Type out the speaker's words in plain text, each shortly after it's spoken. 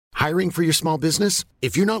Hiring for your small business?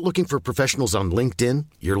 If you're not looking for professionals on LinkedIn,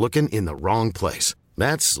 you're looking in the wrong place.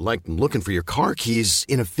 That's like looking for your car keys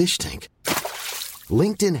in a fish tank.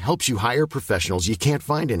 LinkedIn helps you hire professionals you can't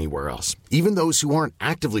find anywhere else, even those who aren't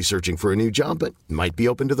actively searching for a new job but might be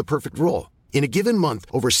open to the perfect role. In a given month,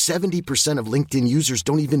 over 70% of LinkedIn users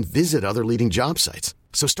don't even visit other leading job sites.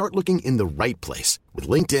 So start looking in the right place. With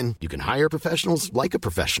LinkedIn, you can hire professionals like a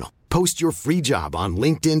professional. Post your free job on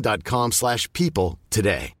linkedin.com/people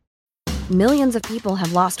today. Millions of people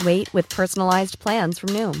have lost weight with personalized plans from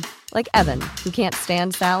Noom. Like Evan, who can't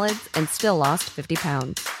stand salads and still lost 50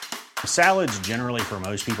 pounds. Salads generally for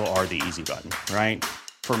most people are the easy button, right?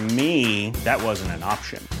 For me, that wasn't an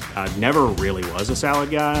option. I never really was a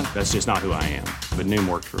salad guy. That's just not who I am. But Noom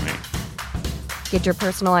worked for me. Get your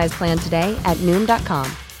personalized plan today at Noom.com.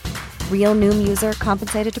 Real Noom user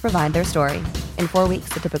compensated to provide their story. In 4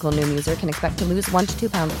 weeks, the typical Noom user can expect to lose 1 to 2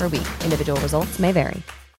 pounds per week. Individual results may vary.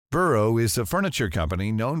 Burrow is a furniture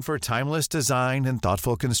company known for timeless design and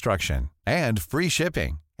thoughtful construction, and free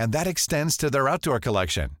shipping, and that extends to their outdoor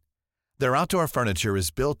collection. Their outdoor furniture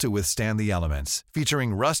is built to withstand the elements,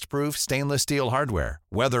 featuring rust-proof stainless steel hardware,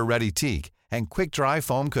 weather-ready teak, and quick-dry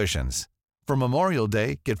foam cushions. For Memorial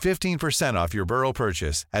Day, get 15% off your Burrow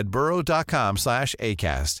purchase at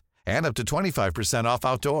burrow.com/acast, and up to 25% off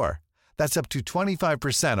outdoor. That's up to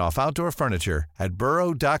 25% off outdoor furniture at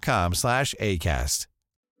burrow.com/acast.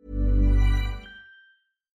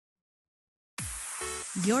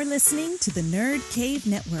 You're listening to the Nerd Cave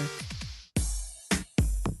Network.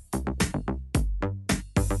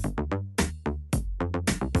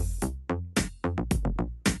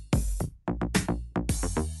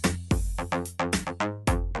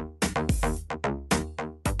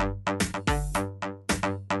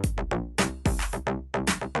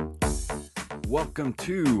 Welcome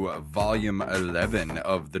to Volume 11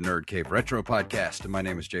 of the Nerd Cave Retro Podcast. My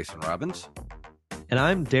name is Jason Robbins. And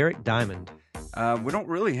I'm Derek Diamond. We don't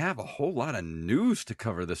really have a whole lot of news to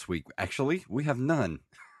cover this week. Actually, we have none.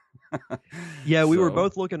 Yeah, we were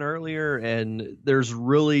both looking earlier, and there's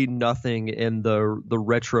really nothing in the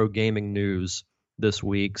retro gaming news this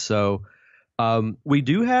week. So we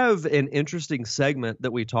do have an interesting segment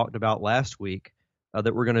that we talked about last week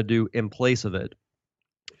that we're going to do in place of it.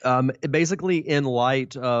 Basically, in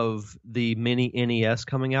light of the mini NES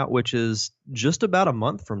coming out, which is just about a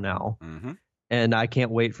month from now. Mm-hmm. And I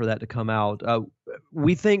can't wait for that to come out.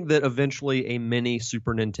 We think that eventually a mini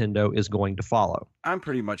Super Nintendo is going to follow. I'm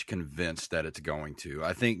pretty much convinced that it's going to.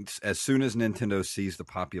 I think as soon as Nintendo sees the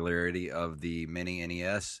popularity of the mini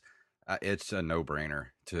NES, it's a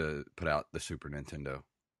no-brainer to put out the Super Nintendo.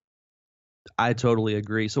 I totally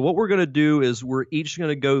agree. So what we're going to do is we're each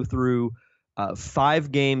going to go through 5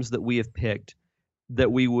 games that we have picked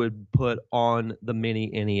that we would put on the mini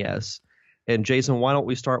NES. And Jason, why don't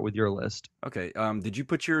we start with your list? Okay. Did you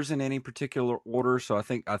put yours in any particular order? So I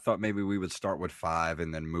thought maybe we would start with 5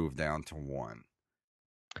 and then move down to 1.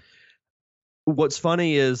 What's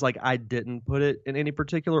funny is I didn't put it in any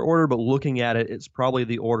particular order, but looking at it, it's probably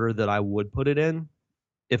the order that I would put it in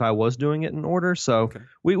if I was doing it in order. So okay.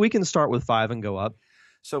 we can start with 5 and go up.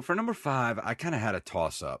 So for number 5, I kind of had a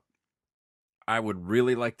toss up. I would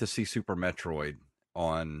really like to see Super Metroid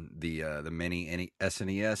on the mini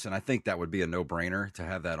SNES, and I think that would be a no-brainer to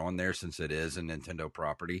have that on there since it is a Nintendo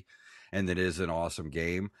property and it is an awesome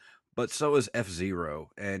game. But so is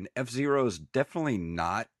F-Zero, and F-Zero is definitely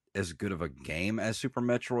not as good of a game as Super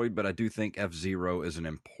Metroid, but I do think F-Zero is an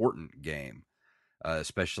important game,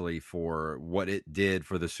 especially for what it did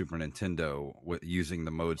for the Super Nintendo with using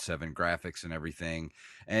the Mode 7 graphics and everything.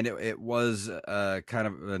 And it was kind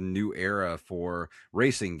of a new era for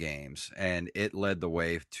racing games, and it led the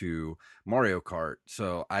way to Mario Kart.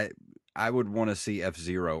 So I would want to see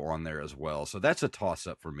F-Zero on there as well. So that's a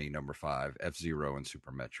toss-up for me, number 5, F-Zero and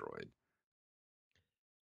Super Metroid.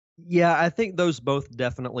 Yeah, I think those both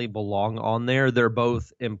definitely belong on there. They're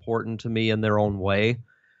both important to me in their own way.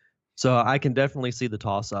 So I can definitely see the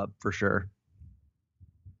toss-up for sure.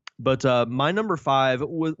 But my number 5,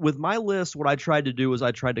 with my list, what I tried to do was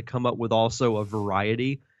I tried to come up with also a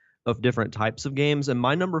variety of different types of games. And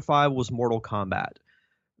my number 5 was Mortal Kombat.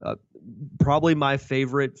 Probably my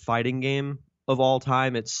favorite fighting game of all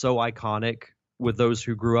time. It's so iconic with those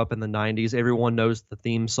who grew up in the 90s. Everyone knows the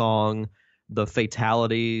theme song, the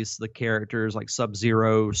fatalities, the characters like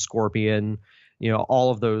Sub-Zero, Scorpion,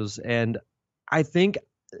 all of those. And I think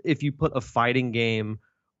if you put a fighting game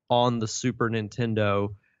on the Super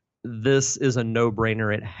Nintendo, this is a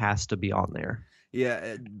no-brainer. It has to be on there.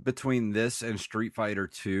 Yeah, between this and Street Fighter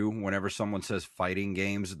 2, whenever someone says fighting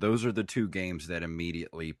games, those are the 2 games that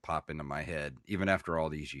immediately pop into my head, even after all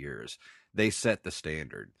these years. they set the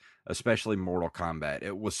standard, especially Mortal Kombat.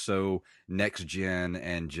 It was so next gen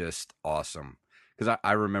and just awesome. Because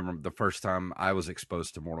I remember the first time I was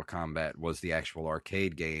exposed to Mortal Kombat was the actual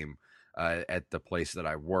arcade game at the place that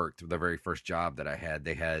I worked. The very first job that I had,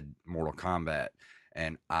 they had Mortal Kombat,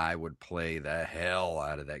 and I would play the hell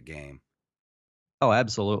out of that game. Oh,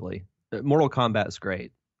 absolutely. Mortal Kombat is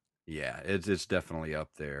great. Yeah, it's definitely up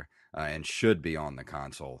there and should be on the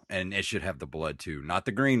console, and it should have the blood too, not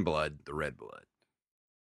the green blood, the red blood.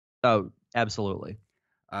 Oh, absolutely.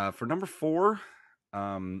 For number 4,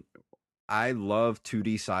 um, I love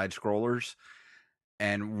 2D side scrollers,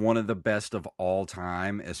 and one of the best of all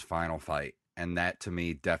time is Final Fight, and that to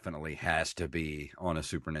me definitely has to be on a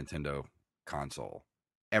Super Nintendo console.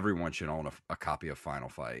 Everyone should own a copy of Final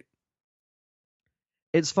Fight.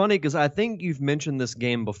 It's funny because I think you've mentioned this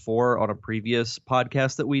game before on a previous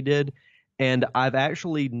podcast that we did, and I've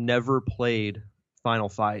actually never played Final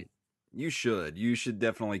Fight. You should. You should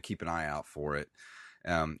definitely keep an eye out for it.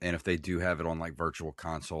 And if they do have it on like Virtual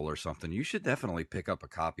Console or something, you should definitely pick up a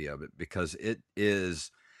copy of it because it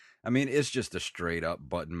is. I mean, it's just a straight up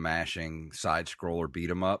button mashing side scroller beat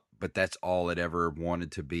 'em up, but that's all it ever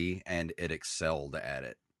wanted to be, and it excelled at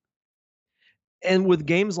it. And with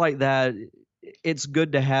games like that, it's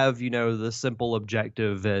good to have, the simple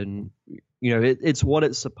objective and, it's what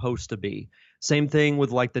it's supposed to be. Same thing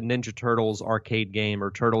with like the Ninja Turtles arcade game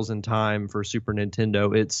or Turtles in Time for Super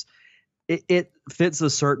Nintendo. It fits a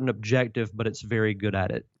certain objective, but it's very good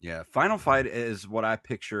at it. Yeah, Final Fight is what I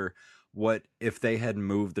picture. What if they had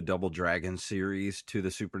moved the Double Dragon series to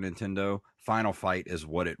the Super Nintendo? Final Fight is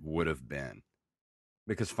what it would have been.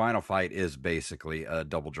 Because Final Fight is basically a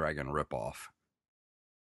Double Dragon ripoff.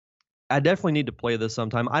 I definitely need to play this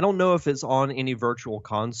sometime. I don't know if it's on any virtual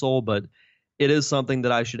console, but it is something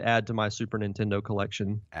that I should add to my Super Nintendo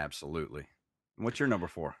collection. Absolutely. What's your number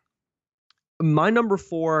 4? My number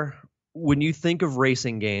 4, when you think of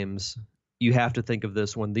racing games, you have to think of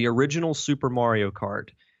this one, the original Super Mario Kart.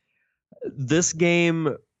 This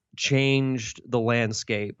game changed the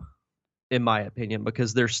landscape, in my opinion,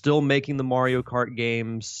 because they're still making the Mario Kart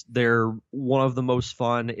games. They're one of the most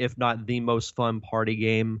fun, if not the most fun party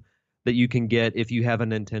game that you can get if you have a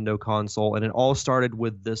Nintendo console. And it all started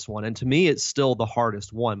with this one. And to me, it's still the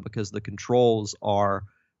hardest one because the controls are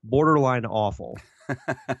borderline awful.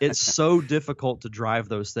 It's so difficult to drive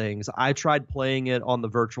those things. I tried playing it on the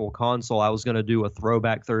virtual console. I was going to do a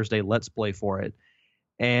Throwback Thursday Let's Play for it.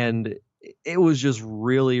 And it was just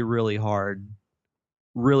really, really hard.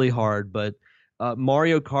 Really hard. But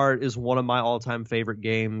Mario Kart is one of my all-time favorite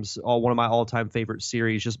games, one of my all-time favorite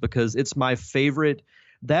series, just because it's my favorite.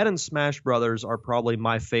 That and Smash Brothers are probably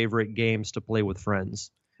my favorite games to play with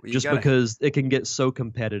friends, Well, just because it can get so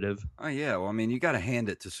competitive. Oh, yeah. Well, I mean, you got to hand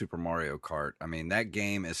it to Super Mario Kart. I mean, that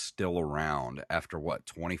game is still around after,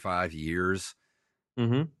 25 years?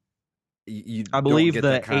 Mm-hmm. You I don't believe get the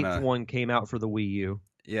that eighth one came out for the Wii U.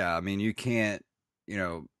 Yeah, I mean, you can't,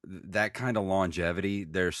 that kind of longevity,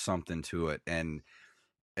 there's something to it. And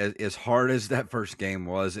as hard as that first game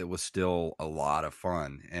was, it was still a lot of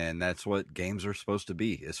fun. And that's what games are supposed to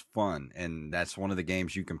be, is fun. And that's one of the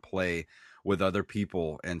games you can play with other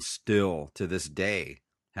people and still, to this day,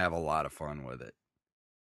 have a lot of fun with it.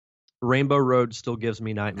 Rainbow Road still gives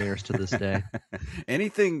me nightmares to this day.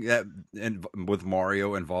 Anything with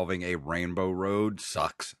Mario involving a Rainbow Road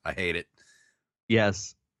sucks. I hate it.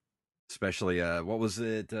 Yes. Especially, what was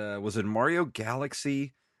it? Was it Mario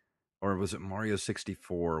Galaxy or was it Mario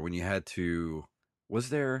 64 when you had to, was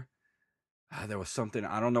there was something,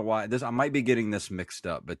 I don't know why I might be getting this mixed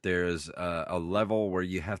up, but there's a level where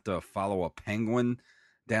you have to follow a penguin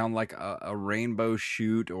down like a rainbow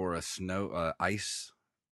chute or a snow ice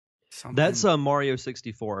something. That's Mario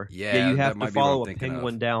 64. Yeah, you have that to might be what I'm follow a thinking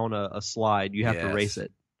penguin of. down a slide. You have to race Yes.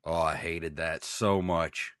 it. Oh, I hated that so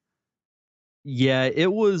much. Yeah,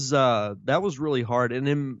 it was that was really hard. And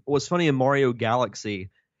then what's funny in Mario Galaxy,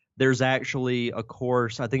 there's actually a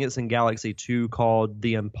course, I think it's in Galaxy 2, called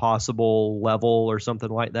the Impossible Level or something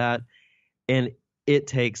like that. And it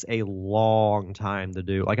takes a long time to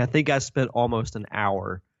do. Like I think I spent almost an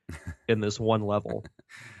hour in this one level.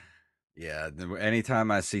 Yeah,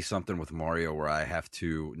 anytime I see something with Mario where I have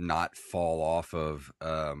to not fall off of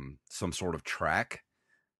some sort of track,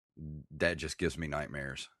 that just gives me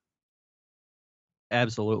nightmares.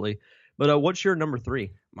 Absolutely. But what's your number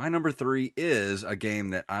 3? My number 3 is a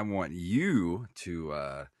game that I want you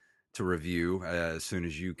to review as soon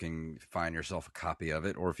as you can find yourself a copy of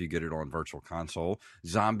it, or if you get it on Virtual Console.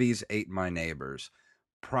 Zombies Ate My Neighbors.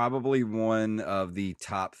 Probably one of the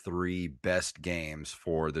top 3 best games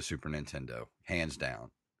for the Super Nintendo, hands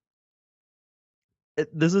down.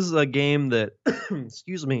 This is a game that,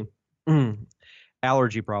 excuse me,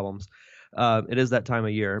 allergy problems. It is that time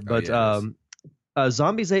of year, Oh but yeah, it is.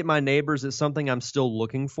 Zombies Ate My Neighbors is something I'm still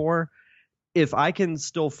looking for. If I can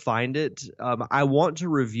still find it, I want to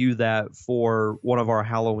review that for one of our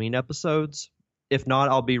Halloween episodes. If not,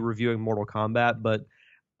 I'll be reviewing Mortal Kombat, but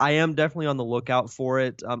I am definitely on the lookout for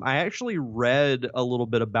it. I actually read a little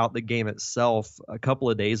bit about the game itself a couple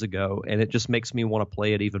of days ago, and it just makes me want to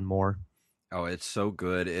play it even more. Oh, it's so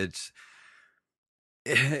good. It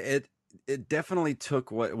it definitely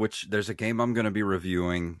took which there's a game I'm going to be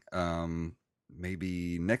reviewing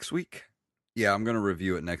maybe next week. Yeah, I'm going to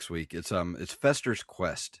review it next week. It's Fester's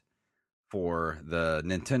Quest for the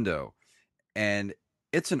Nintendo, and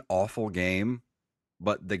it's an awful game,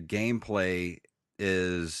 but the gameplay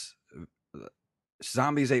is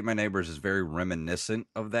Zombies Ate My Neighbors is very reminiscent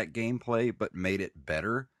of that gameplay but made it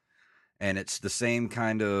better, and it's the same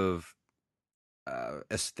kind of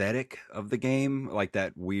aesthetic of the game, like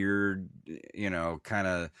that weird, kind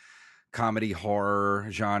of comedy horror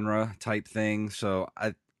genre type thing. So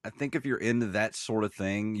I think if you're into that sort of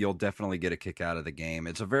thing, you'll definitely get a kick out of the game.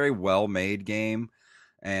 It's a very well made game,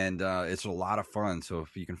 and it's a lot of fun. So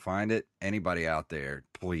if you can find it, anybody out there,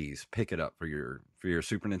 please pick it up for your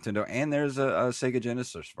Super Nintendo. And there's a Sega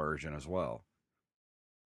Genesis version as well.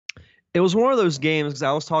 It was one of those games because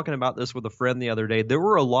I was talking about this with a friend the other day. There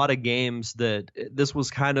were a lot of games that this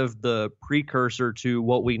was kind of the precursor to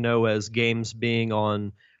what we know as games being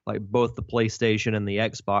on like both the PlayStation and the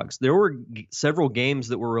Xbox. There were several games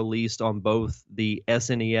that were released on both the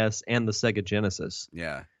SNES and the Sega Genesis,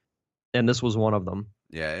 Yeah. and this was one of them.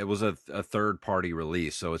 Yeah, it was a third party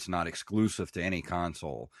release, so it's not exclusive to any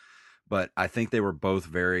console. But I think they were both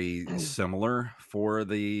very similar for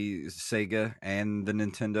the Sega and the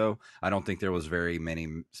Nintendo. I don't think there was very many,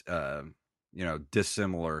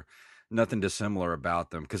 nothing dissimilar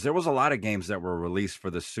about them, because there was a lot of games that were released for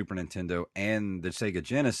the Super Nintendo and the Sega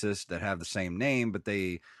Genesis that have the same name, but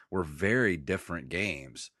they were very different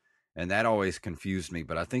games. And that always confused me.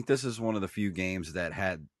 But I think this is one of the few games that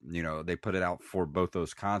had, they put it out for both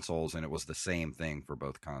those consoles, and it was the same thing for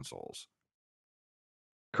both consoles.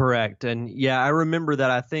 Correct. And yeah, I remember that.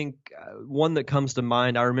 I think one that comes to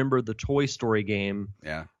mind, I remember the Toy Story game.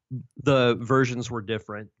 Yeah. The versions were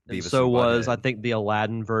different. And Beavis so and was, I Butthead. think, the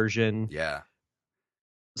Aladdin version. Yeah.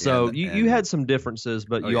 So you And had some differences,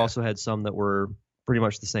 but oh you yeah, also had some that were pretty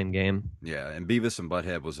much the same game. yeah, and Beavis and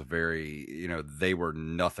Butthead was a very, they were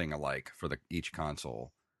nothing alike for each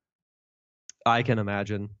console. I can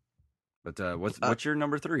imagine. But Uh, what's your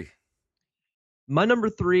number three? my number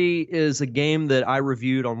three is a game that I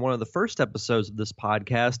reviewed on one of the first episodes of this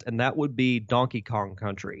podcast, and that would be Donkey Kong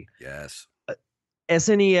Country. Yes.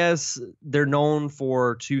 SNES, they're known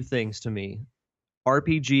for two things to me: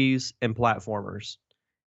 RPGs and platformers.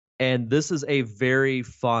 And this is a very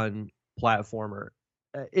fun platformer.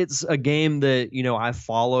 It's a game that I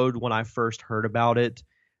followed when I first heard about it.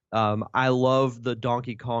 I love the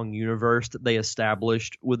Donkey Kong universe that they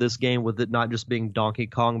established with this game, with it not just being Donkey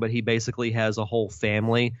Kong, but he basically has a whole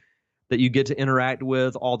family that you get to interact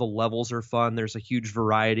with. All the levels are fun. There's a huge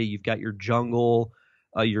variety. You've got your jungle,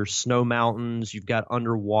 your snow mountains, you've got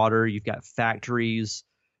underwater, you've got factories,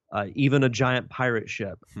 even a giant pirate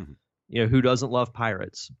ship. Who doesn't love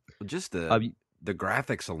pirates? Just Uh, the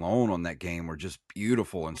graphics alone on that game were just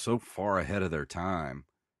beautiful and so far ahead of their time.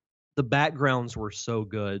 the backgrounds were so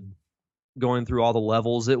good going through all the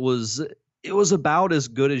levels. It was about as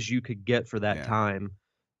good as you could get for that Yeah. time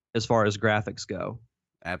as far as graphics go.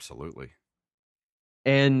 Absolutely.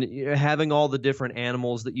 And having all the different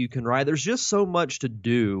animals that you can ride, there's just so much to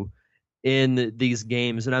do in these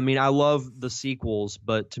games. And I mean, I love the sequels,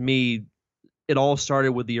 but to me, it all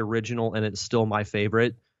started with the original, and it's still my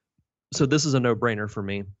favorite. So this is a no-brainer for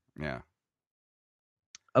me. Yeah.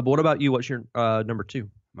 But what about you? What's your number two?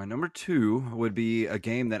 My number two would be a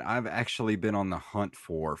game that I've actually been on the hunt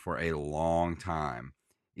for a long time.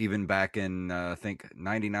 Even back in, I think,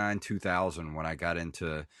 99, 2000, when I got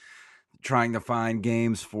into trying to find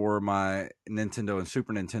games for my Nintendo and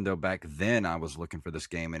Super Nintendo. Back then, I was looking for this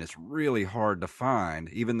game, and it's really hard to find,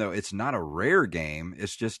 even though it's not a rare game.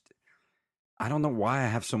 It's just, I don't know why I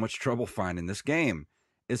have so much trouble finding this game.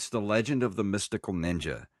 It's The Legend of the Mystical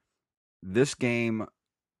Ninja. This game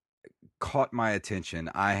caught my attention.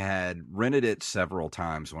 I had rented it several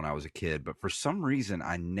times when I was a kid, but for some reason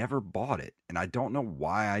I never bought it, and I don't know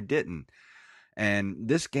why I didn't. And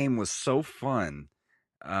this game was so fun.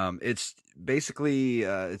 It's basically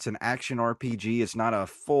it's an action RPG. It's not a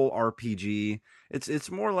full RPG.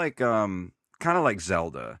 It's more like kind of like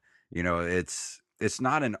Zelda. It's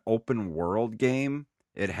not an open world game.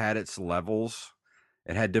 It had its levels,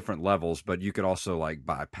 It had different levels, but you could also like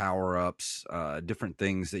buy power ups, different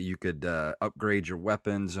things that you could upgrade your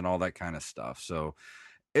weapons and all that kind of stuff. So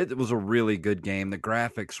it was a really good game. The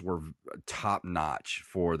graphics were top notch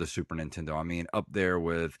for the Super Nintendo. I mean, up there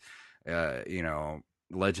with, you know,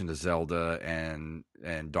 Legend of Zelda and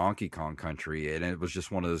Donkey Kong Country, and it was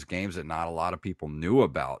just one of those games that not a lot of people knew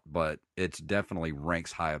about, but it's definitely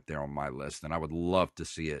ranks high up there on my list, and I would love to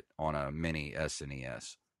see it on a mini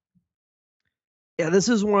SNES. Yeah, this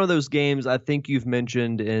is one of those games I think you've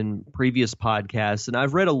mentioned in previous podcasts, and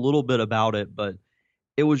I've read a little bit about it, but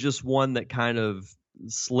it was just one that kind of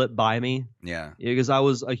slipped by me Yeah. because I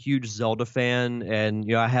was a huge Zelda fan,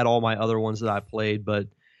 and I had all my other ones that I played, but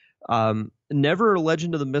never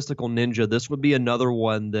Legend of the Mystical Ninja. This would be another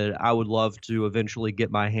one that I would love to eventually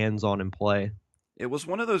get my hands on and play. It was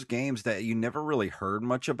one of those games that you never really heard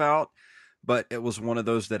much about, but it was one of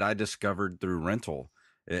those that I discovered through rental.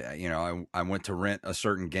 You know, I went to rent a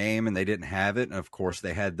certain game and they didn't have it. And of course,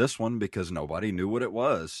 they had this one because nobody knew what it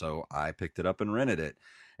was. So I picked it up and rented it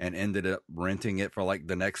and ended up renting it for like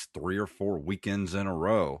the next 3 or 4 weekends in a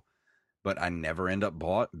row. But I never end up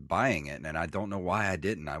buying it. And I don't know why I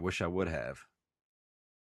didn't. I wish I would have.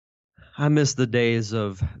 I miss the days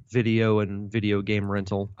of video and video game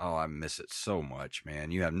rental. Oh, I miss it so much,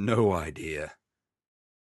 man. You have no idea.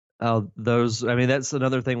 Those, I mean, that's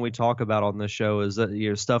another thing we talk about on this show is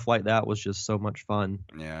that stuff like that was just so much fun.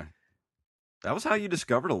 Yeah. That was how you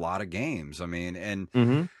discovered a lot of games. I mean, and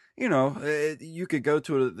Mm-hmm. you know, you could go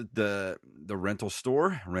to the rental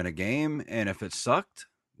store, rent a game, and if it sucked,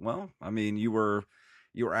 well, I mean, you were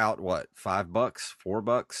out what, $5,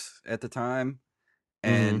 $4 at the time,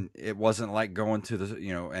 Mm-hmm. and it wasn't like going to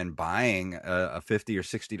the and buying a $50 or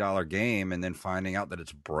 $60 game and then finding out that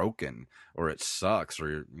it's broken or it sucks,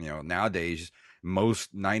 or nowadays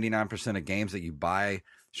most 99% of games that you buy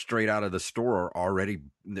straight out of the store are already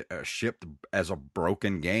shipped as a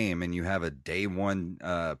broken game, and you have a day one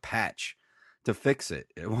patch to fix it.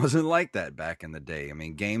 It wasn't like that back in the day. I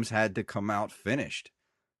mean, games had to come out finished.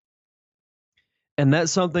 And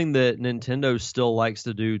that's something that Nintendo still likes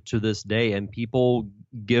to do to this day. And people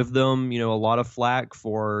give them, a lot of flack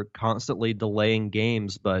for constantly delaying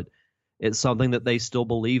games, but it's something that they still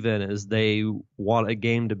believe in is they want a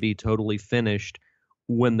game to be totally finished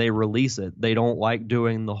when they release it. They don't like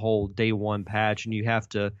doing the whole day one patch and you have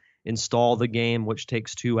to install the game, which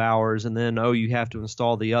takes 2 hours. And then, you have to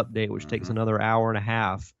install the update, which takes another hour and a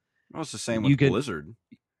half. Well, it's the same with Blizzard.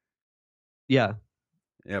 Yeah.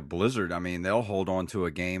 Yeah, Blizzard, I mean, they'll hold on to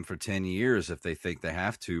a game for 10 years if they think they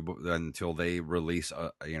have to, but until they release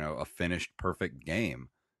a finished perfect game.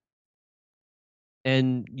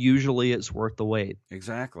 And usually it's worth the wait.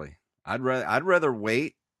 Exactly. I'd rather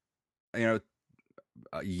wait,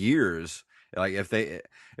 years. Like if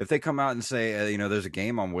they come out and say, there's a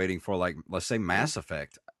game I'm waiting for, like let's say Mass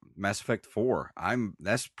Effect 4.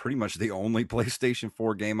 That's pretty much the only PlayStation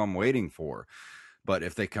 4 game I'm waiting for. But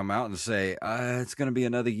if they come out and say it's going to be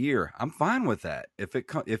another year, I'm fine with that.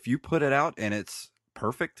 If you put it out and it's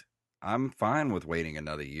perfect, I'm fine with waiting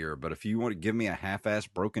another year. But if you want to give me a half-ass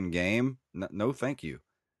broken game, no, thank you.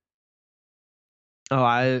 Oh,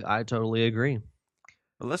 I totally agree.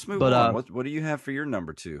 But let's move on. What do you have for your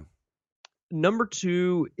number 2? Number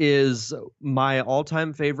 2 is my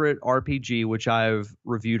all-time favorite RPG, which I've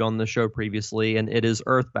reviewed on the show previously, and it is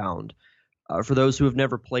Earthbound. For those who have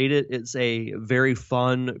never played it, it's a very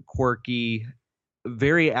fun, quirky,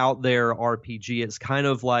 very out there RPG. It's kind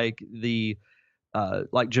of like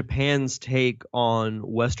like Japan's take on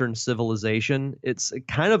Western civilization. It's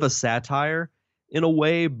kind of a satire in a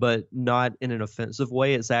way, but not in an offensive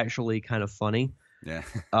way. It's actually kind of funny. Yeah.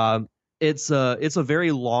 It's a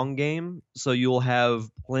very long game, so you'll have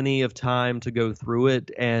plenty of time to go through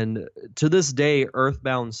it. And to this day,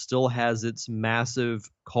 Earthbound still has its massive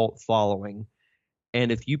cult following.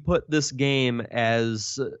 And if you put this game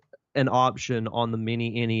as an option on the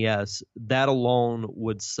mini NES, that alone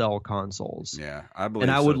would sell consoles. Yeah, I believe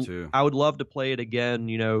so too. I would love to play it again,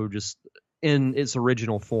 just in its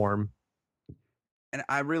original form. And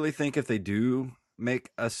I really think if they do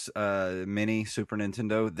make a mini Super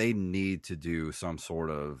Nintendo, they need to do some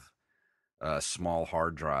sort of small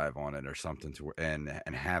hard drive on it or something and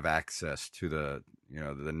have access to the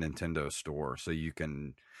the Nintendo store so you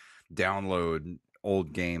can download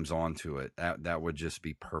old games onto it. That would just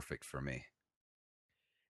be perfect for me.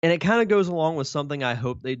 And it kind of goes along with something I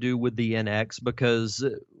hope they do with the NX, because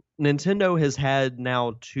Nintendo has had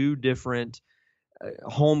now 2 different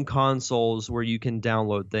home consoles where you can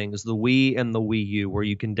download things, the Wii and the Wii U, where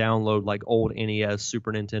you can download like old NES,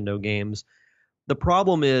 Super Nintendo games. The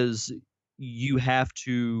problem is you have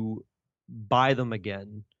to buy them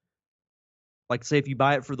again. Like, say if you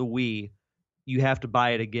buy it for the Wii, you have to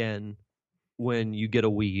buy it again when you get a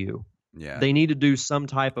Wii U. Yeah. They need to do some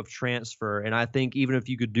type of transfer, and I think even if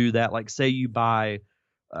you could do that, like say you buy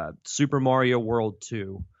Super Mario World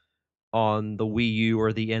 2 on the Wii U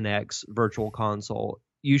or the NX Virtual Console,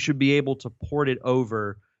 you should be able to port it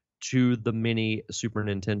over to the mini Super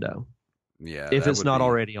Nintendo. Yeah. If it's not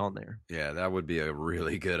already on there. Yeah, that would be a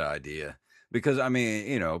really good idea. Because, I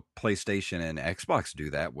mean, PlayStation and Xbox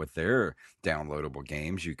do that with their downloadable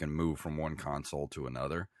games. You can move from one console to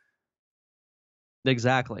another.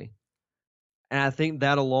 Exactly. And I think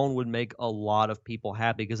that alone would make a lot of people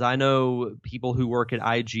happy, because I know people who work at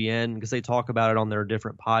IGN, because they talk about it on their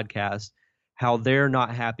different podcasts, how they're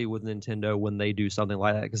not happy with Nintendo when they do something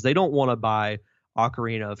like that, because they don't want to buy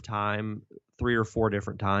Ocarina of Time 3 or 4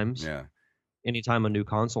 different times. Yeah. Anytime a new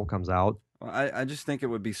console comes out. Well, I just think it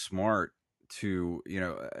would be smart to,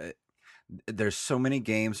 there's so many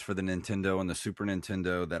games for the Nintendo and the Super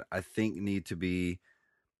Nintendo that I think need to be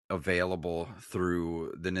available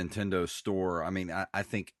through the Nintendo store. I mean, I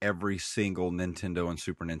think every single Nintendo and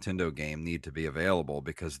Super Nintendo game need to be available,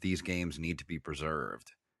 because these games need to be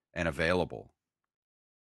preserved and available.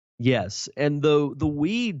 Yes, and the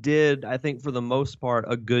Wii did, I think, for the most part,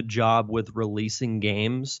 a good job with releasing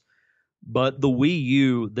games, but the Wii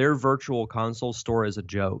U, their virtual console store is a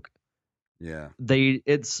joke. Yeah.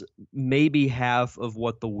 It's maybe half of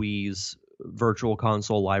what the Wii's virtual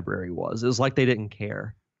console library was. It was like they didn't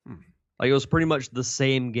care. Like, it was pretty much the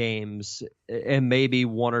same games and maybe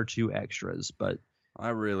 1 or 2 extras, but I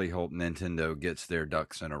really hope Nintendo gets their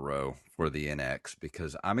ducks in a row for the NX,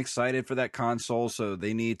 because I'm excited for that console, so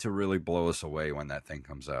they need to really blow us away when that thing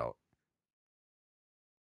comes out.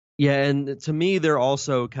 yeah, and to me, they're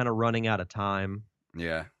also kind of running out of time.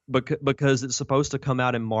 Yeah. Because it's supposed to come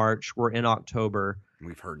out in March. We're in October.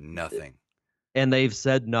 We've heard nothing. And they've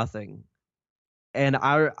said nothing. And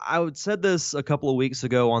I said this a couple of weeks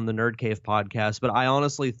ago on the Nerd Cave podcast, but I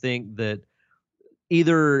honestly think that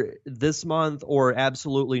either this month or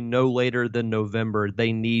absolutely no later than November,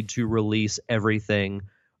 they need to release everything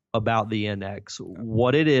about the NX.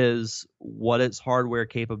 What it is, what its hardware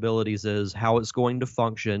capabilities is, how it's going to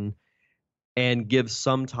function, and give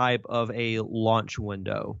some type of a launch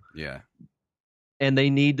window. Yeah. And they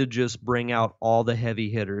need to just bring out all the heavy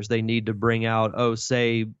hitters. They need to bring out,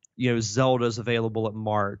 Zelda's available at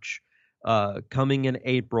March. Coming in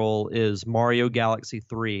April is Mario Galaxy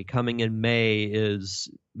 3. Coming in May is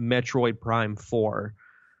Metroid Prime 4.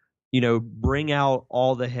 Bring out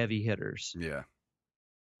all the heavy hitters. Yeah.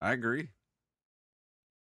 I agree.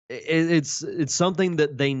 It's something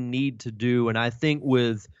that they need to do, and I think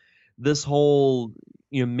with this whole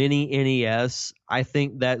mini NES, I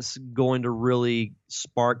think that's going to really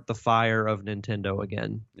spark the fire of Nintendo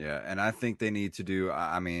again. Yeah, and I think they need to do,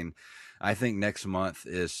 I think next month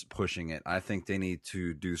is pushing it. I think they need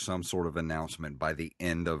to do some sort of announcement by the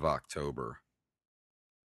end of October.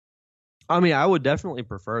 I mean, I would definitely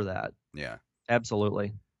prefer that. Yeah.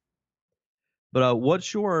 Absolutely. But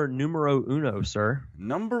what's your numero uno, sir?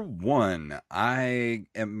 Number 1, I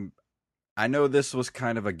know this was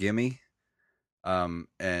kind of a gimme.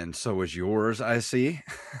 And so was yours, I see.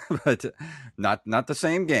 But not the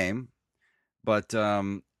same game. But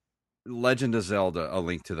Legend of Zelda: A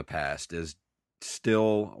Link to the Past is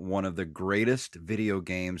still one of the greatest video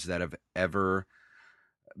games that have ever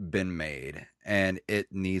been made, and it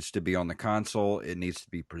needs to be on the console. It needs to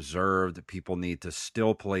be preserved. People need to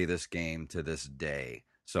still play this game to this day,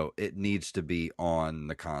 so it needs to be on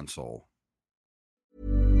the console.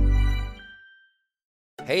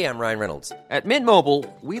 Hey, I'm Ryan Reynolds. At Mint Mobile,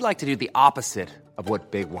 we like to do the opposite of what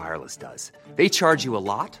Big Wireless does. They charge you a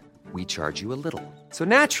lot, we charge you a little. So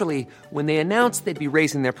naturally, when they announced they'd be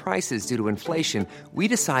raising their prices due to inflation, we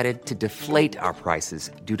decided to deflate our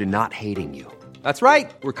prices due to not hating you. That's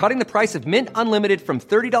right. We're cutting the price of Mint Unlimited from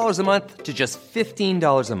 $30 a month to just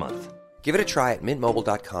 $15 a month. Give it a try at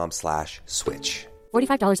mintmobile.com/switch.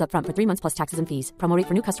 $45 up front for 3 months plus taxes and fees. Promo rate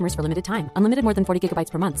for new customers for limited time. Unlimited more than 40 gigabytes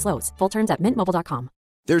per month. Slows full terms at mintmobile.com.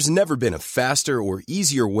 There's never been a faster or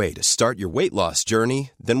easier way to start your weight loss journey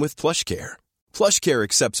than with PlushCare. PlushCare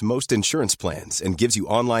accepts most insurance plans and gives you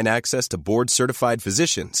online access to board-certified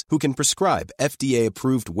physicians who can prescribe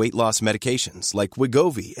FDA-approved weight loss medications like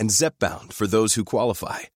Wegovy and Zepbound for those who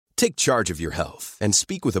qualify. Take charge of your health and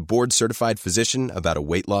speak with a board-certified physician about a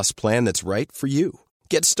weight loss plan that's right for you.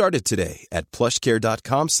 Get started today at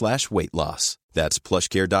plushcare.com/weight loss. That's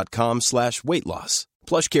plushcare.com/weight loss.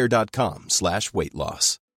 plushcare.com/weight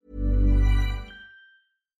loss.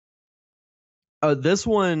 This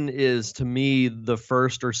one is, to me, the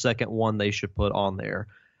first or second one they should put on there.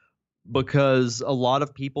 because a lot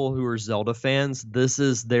of people who are Zelda fans, this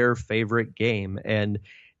is their favorite game. And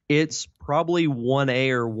it's probably 1A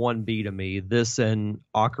or 1B to me, this and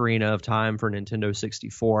Ocarina of Time for Nintendo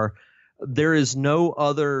 64. There is no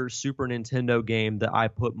other Super Nintendo game that I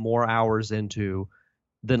put more hours into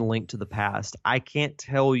than Link to the Past. I can't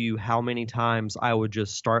tell you how many times I would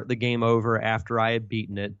just start the game over after I had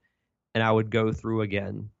beaten it, and I would go through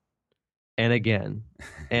again and again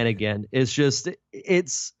and again. It's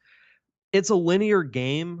a linear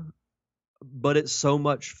game, but it's so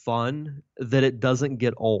much fun that it doesn't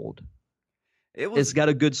get old. It's got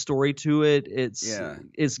a good story to it.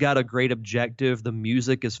 It's got a great objective. The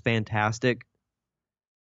music is fantastic.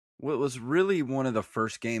 Well, it was really one of the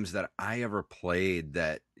first games that I ever played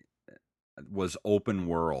that was open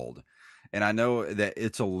world. And I know that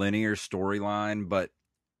it's a linear storyline, but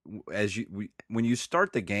when you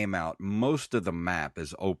start the game out, most of the map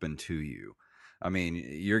is open to you. I mean,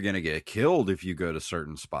 you're going to get killed if you go to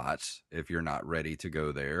certain spots if you're not ready to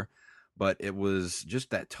go there. But it was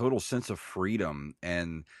just that total sense of freedom,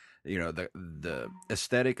 and the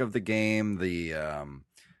aesthetic of the game, the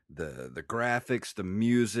graphics, the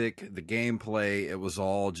music, the gameplay. It was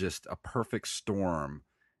all just a perfect storm,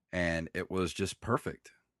 and it was just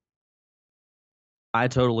perfect. I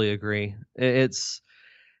totally agree. It's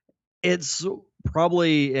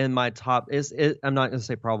probably in my top. I'm not going to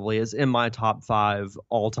say probably. It's in my top 5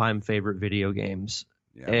 all-time favorite video games.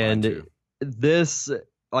 Yeah, and mine too. This,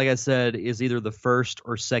 like I said, is either the first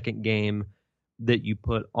or second game that you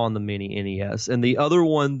put on the mini NES. And the other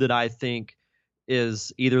one that I think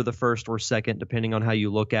is either the first or second, depending on how you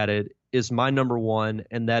look at it, is my number 1,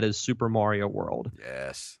 and that is Super Mario World.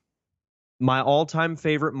 Yes. My all-time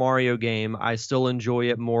favorite Mario game. I still enjoy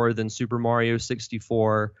it more than Super Mario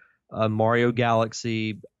 64, Mario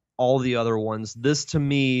Galaxy, all the other ones. This, to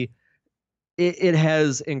me, it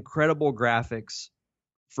has incredible graphics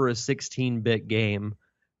for a 16-bit game.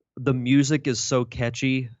 The music is so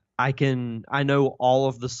catchy. I know all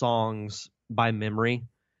of the songs by memory,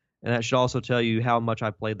 and that should also tell you how much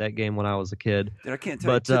I played that game when I was a kid. Dude, I can't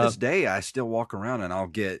tell you, to this day, I still walk around and I'll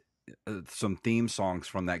get some theme songs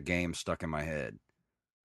from that game stuck in my head.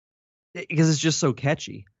 Because it's just so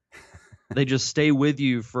catchy. They just stay with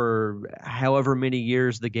you for however many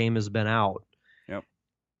years the game has been out. Yep.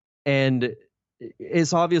 And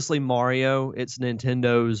it's obviously Mario. It's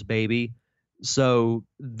Nintendo's baby. So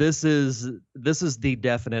this is the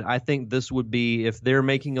definite. I think this would be, if they're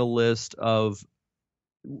making a list of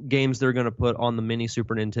games they're going to put on the mini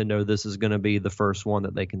Super Nintendo, this is going to be the first one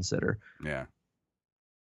that they consider. Yeah.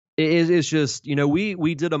 It's just,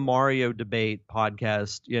 we did a Mario debate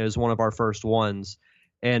podcast, as one of our first ones,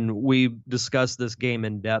 and we discussed this game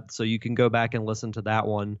in depth. So you can go back and listen to that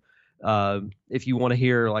one if you want to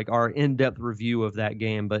hear like our in-depth review of that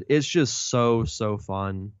game. But it's just so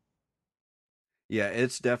fun. Yeah,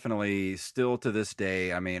 it's definitely still to this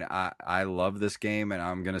day. I mean, I love this game, and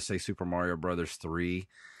I'm going to say Super Mario Brothers 3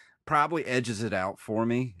 probably edges it out for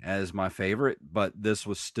me as my favorite, but this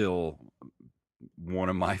was still one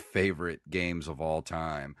of my favorite games of all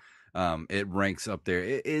time. It ranks up there.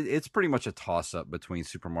 It's pretty much a toss-up between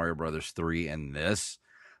Super Mario Brothers 3 and this,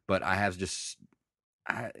 but it's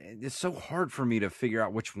so hard for me to figure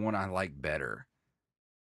out which one I like better.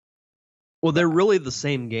 Well, they're really the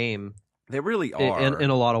same game. They really are. In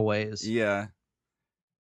a lot of ways. Yeah.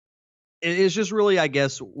 It's just really, I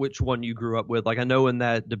guess, which one you grew up with. Like, I know in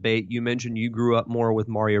that debate you mentioned you grew up more with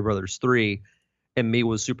Mario Brothers 3 and me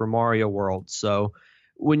with Super Mario World. So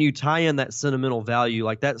when you tie in that sentimental value,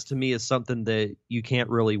 like that's to me is something that you can't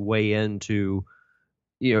really weigh into,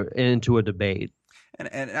 into a debate.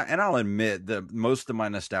 And I'll admit that most of my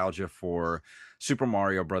nostalgia for Super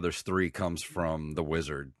Mario Brothers 3 comes from The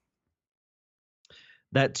Wizard.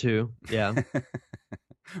 That too, yeah.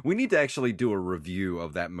 We need to actually do a review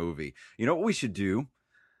of that movie. You know what we should do?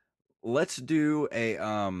 Let's do a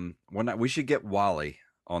one night. We should get Wally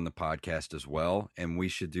on the podcast as well, and we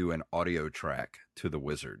should do an audio track to The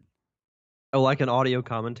Wizard. Oh, like an audio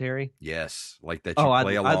commentary? Yes, like that you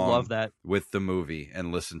play along I'd love that. with the movie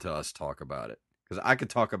and listen to us talk about it. Because I could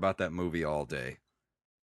talk about that movie all day.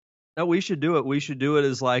 No, we should do it. We should do it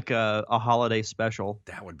as like a holiday special.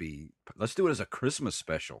 That would be. Let's do it as a Christmas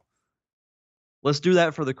special. Let's do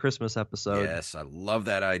that for the Christmas episode. Yes, I love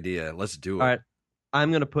that idea. Let's do it. All right. I'm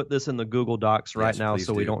going to put this in the Google Docs right now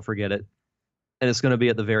so we don't forget it. And it's going to be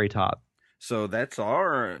at the very top. So that's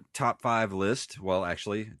our top 5 list. Well,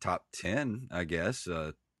 actually, top 10, I guess.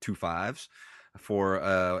 2 5s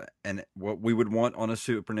for and what we would want on a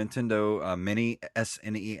Super Nintendo mini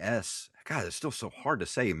SNES. God, it's still so hard to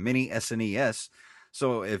say. Mini SNES.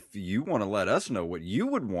 So if you want to let us know what you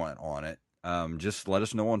would want on it, just let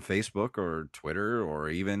us know on Facebook or Twitter or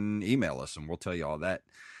even email us, and we'll tell you all that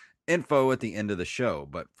info at the end of the show.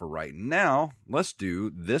 But for right now, let's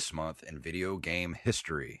do this month in video game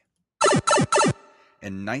history.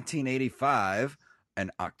 In 1985, in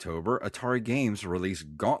October, Atari Games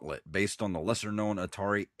released Gauntlet based on the lesser-known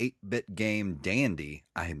Atari 8-bit game Dandy.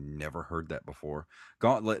 I had never heard that before.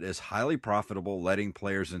 Gauntlet is highly profitable, letting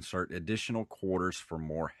players insert additional quarters for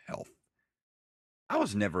more health. I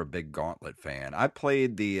was never a big Gauntlet fan. I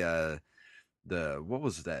played the what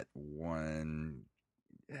was that one?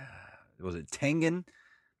 Was it Tengen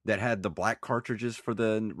that had the black cartridges for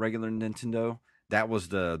the regular Nintendo? That was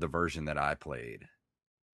the version that I played.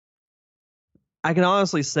 I can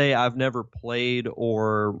honestly say I've never played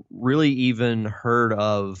or really even heard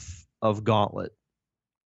of Gauntlet.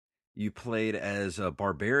 You played as a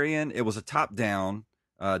barbarian. It was a top-down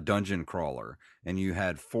dungeon crawler, and you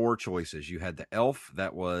had 4 choices. You had the elf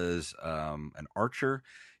that was an archer.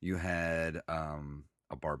 You had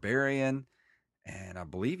a barbarian, and I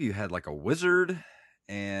believe you had like a wizard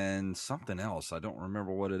and something else. I don't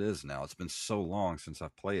remember what it is now. It's been so long since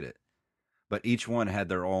I've played it. But each one had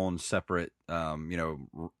their own separate,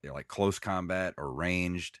 like close combat or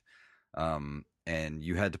ranged. And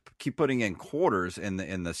you had to keep putting in quarters in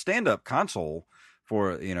the stand-up console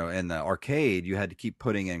for, in the arcade, you had to keep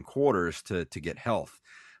putting in quarters to get health.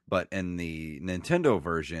 But in the Nintendo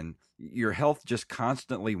version, your health just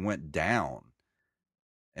constantly went down.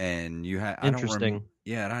 And you had, Interesting.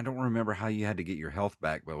 And I don't remember how you had to get your health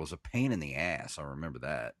back, but it was a pain in the ass. I remember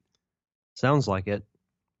that. Sounds like it.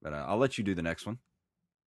 But I'll let you do the next one.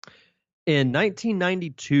 In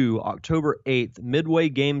 1992, October 8th, Midway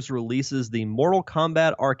Games releases the Mortal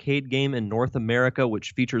Kombat arcade game in North America,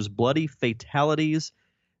 which features bloody fatalities,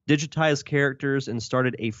 digitized characters, and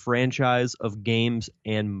started a franchise of games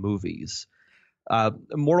and movies.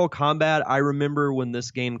 Mortal Kombat, I remember when this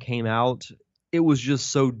game came out, it was just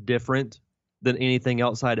so different than anything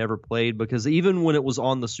else I'd ever played, because even when it was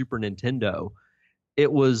on the Super Nintendo, it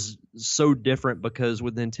was so different because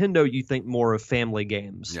with Nintendo, you think more of family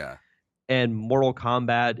games. Yeah. And Mortal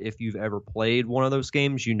Kombat, if you've ever played one of those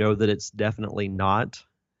games, you know that it's definitely not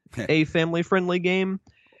a family-friendly game.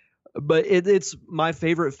 But it's my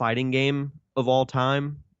favorite fighting game of all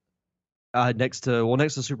time. Next to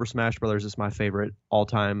Super Smash Brothers, it's my favorite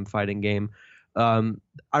all-time fighting game. I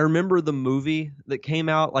remember the movie that came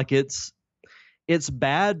out. Like it's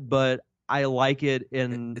bad, but I like it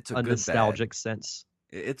in It's a a good nostalgic bad. sense.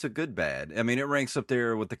 It's a good bad. I mean, it ranks up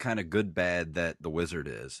there with the kind of good bad that the Wizard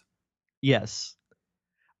is. Yes.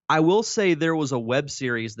 I will say there was a web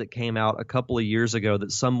series that came out a couple of years ago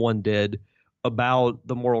that someone did about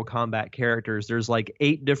the Mortal Kombat characters. There's like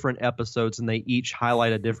 8 different episodes and they each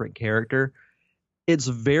highlight a different character. It's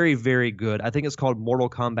very, very good. I think it's called Mortal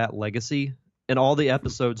Kombat Legacy, and all the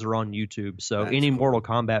episodes are on YouTube. So That's any cool. Mortal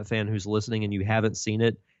Kombat fan who's listening and you haven't seen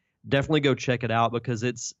it, definitely go check it out because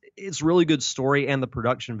it's really good story and the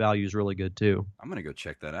production value is really good too. I'm going to go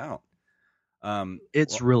check that out.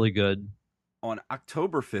 It's really good. On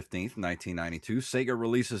October 15th, 1992, Sega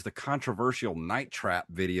releases the controversial Night Trap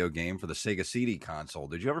video game for the Sega CD console.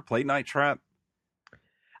 Did you ever play Night Trap?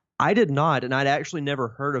 I did not, and I'd actually never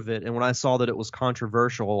heard of it. And when I saw that it was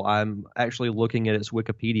controversial, I'm actually looking at its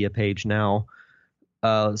Wikipedia page now.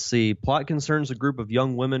 Let's see. Plot concerns a group of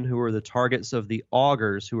young women who are the targets of the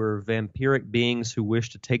Augurs, who are vampiric beings who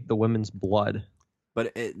wish to take the women's blood.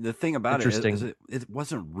 But the thing about it is it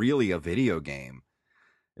wasn't really a video game.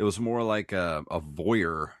 It was more like a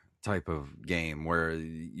voyeur type of game where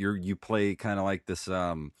you play kind of like this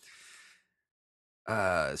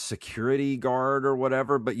security guard or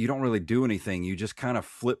whatever, but you don't really do anything. You just kind of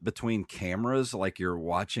flip between cameras like you're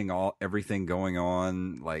watching everything going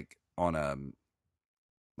on like on a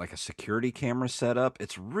security camera setup.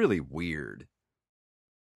 It's really weird.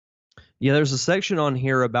 Yeah, there's a section on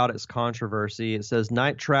here about its controversy. It says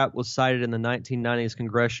Night Trap was cited in the 1990s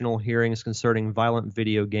congressional hearings concerning violent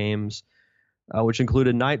video games, which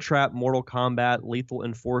included Night Trap, Mortal Kombat, Lethal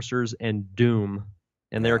Enforcers, and Doom.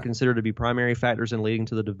 And they are considered to be primary factors in leading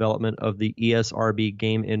to the development of the ESRB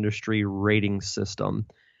game industry rating system.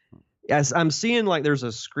 As I'm seeing, like, there's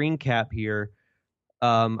a screen cap here.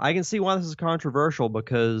 I can see why this is controversial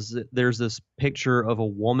because there's this picture of a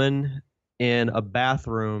woman in a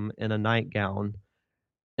bathroom in a nightgown,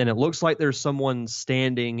 and it looks like there's someone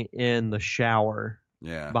standing in the shower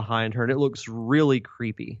behind her, and it looks really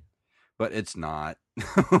creepy. But it's not.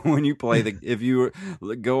 When you play if you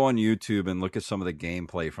go on YouTube and look at some of the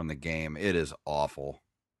gameplay from the game, it is awful.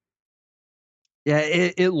 Yeah,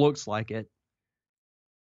 it looks like it.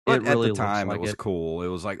 But at really the looks time, it like was it. cool. It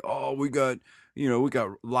was like, oh, we got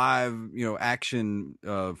live, action,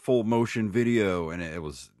 full motion video, and it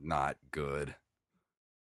was not good.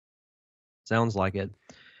 Sounds like it.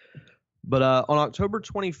 But on October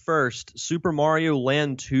 21st, Super Mario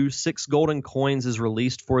Land 2 6 Golden Coins is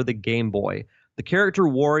released for the Game Boy. The character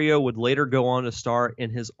Wario would later go on to star in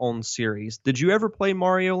his own series. Did you ever play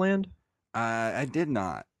Mario Land? I did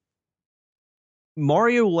not.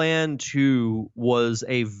 Mario Land 2 was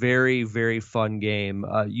a very, very fun game.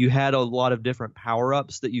 You had a lot of different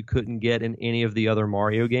power-ups that you couldn't get in any of the other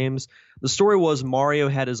Mario games. The story was Mario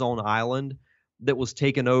had his own island that was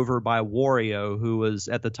taken over by Wario, who was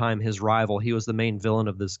at the time his rival. He was the main villain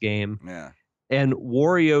of this game. Yeah. And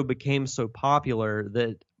Wario became so popular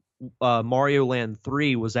that Mario Land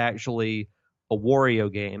 3 was actually a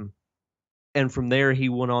Wario game. And from there, he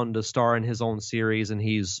went on to star in his own series, and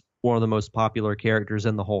he's one of the most popular characters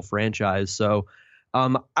in the whole franchise. So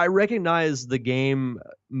I recognize the game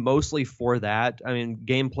mostly for that. I mean,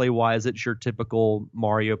 gameplay-wise, it's your typical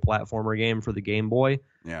Mario platformer game for the Game Boy.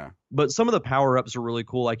 Yeah. But some of the power-ups are really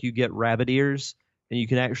cool. Like you get rabbit ears, and you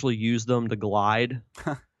can actually use them to glide,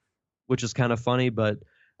 which is kind of funny. But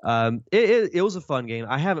it was a fun game.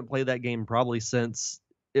 I haven't played that game probably since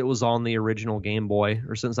it was on the original Game Boy,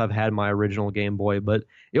 or since I've had my original Game Boy. But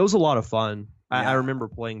it was a lot of fun. Yeah. I remember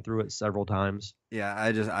playing through it several times. Yeah,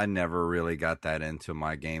 I never really got that into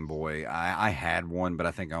my Game Boy. I had one, but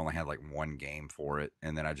I think I only had like one game for it,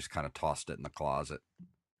 and then I just kind of tossed it in the closet.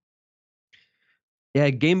 Yeah,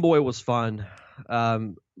 Game Boy was fun.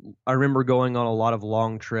 I remember going on a lot of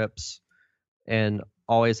long trips and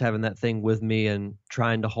always having that thing with me and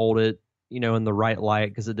trying to hold it, in the right light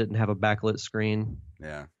because it didn't have a backlit screen.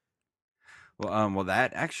 Yeah. Well,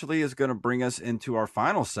 that actually is going to bring us into our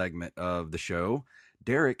final segment of the show.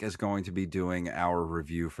 Derek is going to be doing our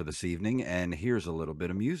review for this evening, and here's a little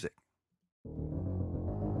bit of music.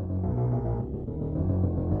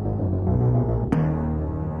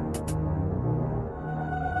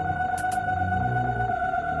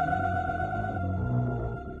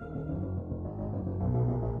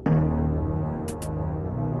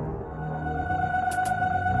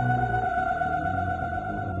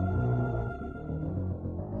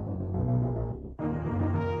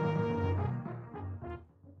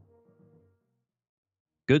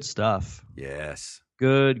 Good stuff. Yes.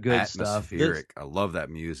 Good stuff. Atmospheric. I love that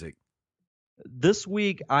music. This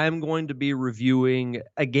week, I'm going to be reviewing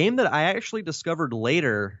a game that I actually discovered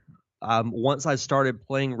later once I started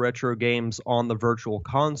playing retro games on the Virtual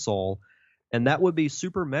Console, and that would be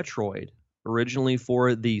Super Metroid, originally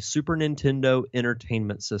for the Super Nintendo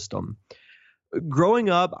Entertainment System. Growing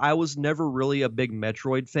up, I was never really a big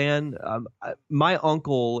Metroid fan. My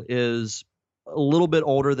uncle is a little bit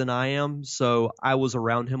older than I am, so I was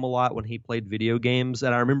around him a lot when he played video games,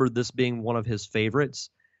 and I remember this being one of his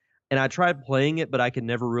favorites. And I tried playing it, but I could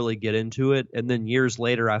never really get into it. And then years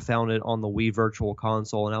later, I found it on the Wii Virtual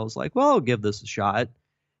Console, and I was like, well, I'll give this a shot.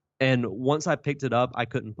 And once I picked it up, I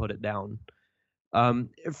couldn't put it down.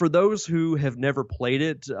 For those who have never played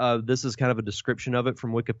it, this is kind of a description of it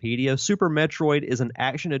from Wikipedia. Super Metroid is an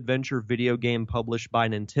action-adventure video game published by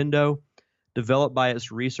Nintendo, developed by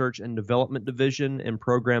its Research and Development Division, and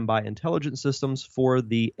programmed by Intelligent Systems for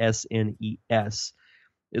the SNES.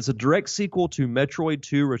 It's a direct sequel to Metroid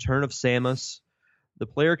 2 Return of Samus. The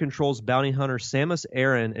player controls bounty hunter Samus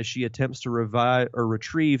Aran as she attempts to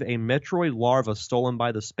retrieve a Metroid larva stolen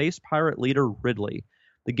by the space pirate leader Ridley.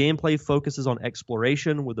 The gameplay focuses on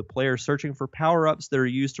exploration, with the player searching for power-ups that are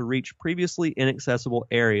used to reach previously inaccessible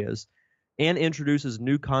areas, and introduces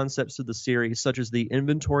new concepts to the series, such as the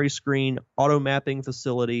inventory screen, auto-mapping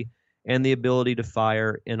facility, and the ability to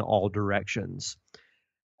fire in all directions.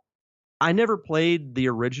 I never played the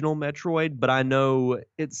original Metroid, but I know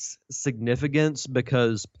its significance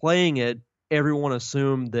because playing it, everyone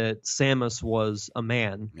assumed that Samus was a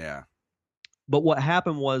man. Yeah. But what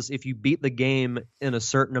happened was if you beat the game in a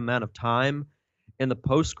certain amount of time, in the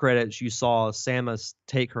post-credits, you saw Samus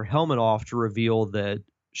take her helmet off to reveal that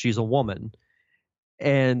she's a woman.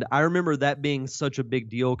 And I remember that being such a big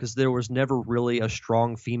deal because there was never really a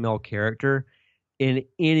strong female character in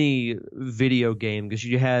any video game, because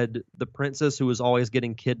you had the princess who was always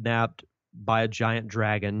getting kidnapped by a giant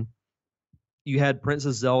dragon. You had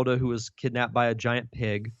Princess Zelda who was kidnapped by a giant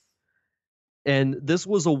pig. And this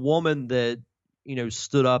was a woman that,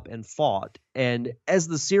 stood up and fought. And as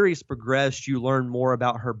the series progressed, you learn more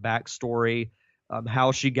about her backstory,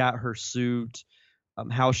 how she got her suit,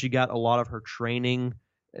 how she got a lot of her training,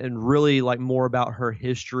 and really more about her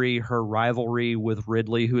history, her rivalry with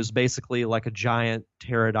Ridley, who is basically like a giant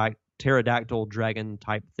pterodactyl dragon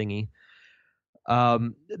type thingy.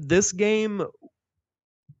 This game,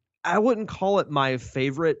 I wouldn't call it my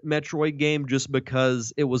favorite Metroid game just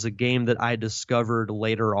because it was a game that I discovered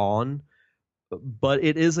later on, but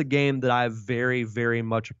it is a game that I very, very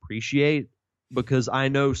much appreciate because I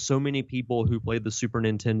know so many people who played the Super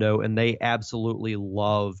Nintendo and they absolutely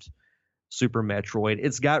loved Super Metroid.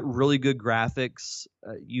 It's got really good graphics.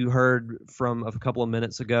 You heard from a couple of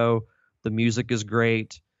minutes ago, the music is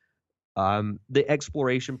great. The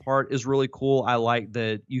exploration part is really cool. I like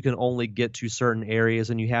that you can only get to certain areas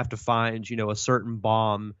and you have to find, a certain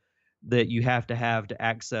bomb that you have to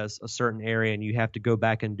access a certain area, and you have to go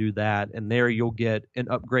back and do that. And there you'll get an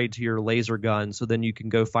upgrade to your laser gun. So then you can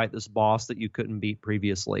go fight this boss that you couldn't beat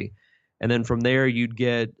previously. And then from there, you'd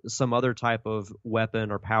get some other type of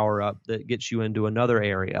weapon or power up that gets you into another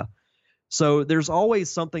area. So there's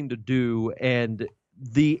always something to do. And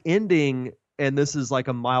the ending, and this is like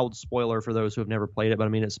a mild spoiler for those who have never played it, but I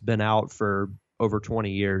mean, it's been out for over 20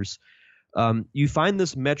 years. You find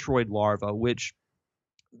this Metroid larva, which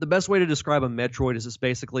the best way to describe a Metroid is it's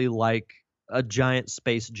basically like a giant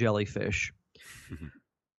space jellyfish.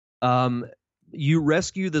 You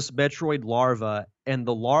rescue this Metroid larva, and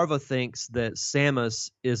the larva thinks that Samus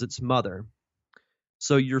is its mother.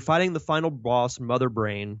 So you're fighting the final boss, Mother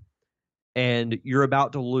Brain, and you're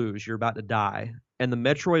about to lose. You're about to die. And the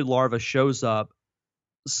Metroid larva shows up,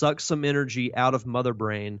 sucks some energy out of Mother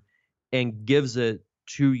Brain, and gives it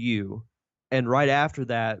to you. And right after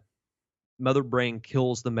that, Mother Brain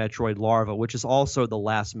kills the Metroid larva, which is also the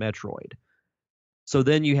last Metroid. So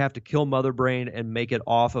then you have to kill Mother Brain and make it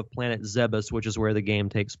off of planet Zebes, which is where the game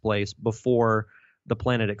takes place, before the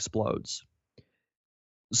planet explodes.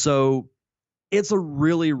 So it's a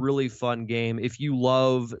really, really fun game. If you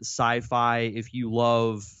love sci-fi, if you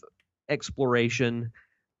love exploration,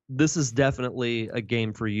 this is definitely a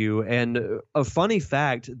game for you. And a funny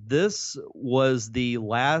fact, this was the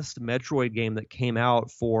last Metroid game that came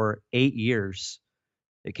out for 8 years.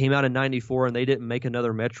 It came out in 94, and they didn't make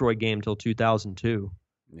another Metroid game until 2002.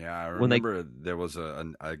 Yeah, I remember there was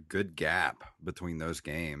a good gap between those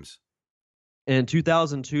games. In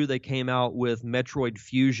 2002, they came out with Metroid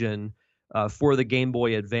Fusion for the Game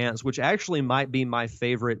Boy Advance, which actually might be my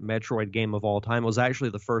favorite Metroid game of all time. It was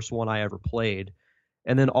actually the first one I ever played.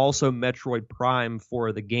 And then also Metroid Prime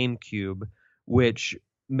for the GameCube, which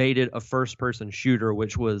made it a first-person shooter,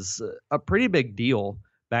 which was a pretty big deal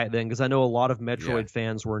back then, because I know a lot of Metroid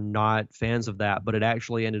fans were not fans of that, but it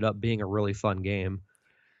actually ended up being a really fun game.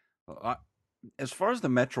 As far as the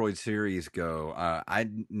Metroid series go, I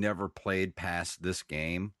never played past this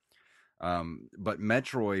game. But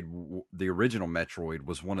Metroid, the original Metroid,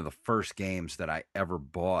 was one of the first games that I ever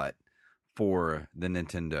bought for the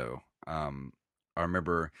Nintendo. I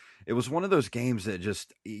remember it was one of those games that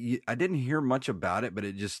just, I didn't hear much about it, but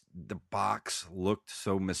the box looked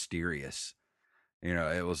so mysterious.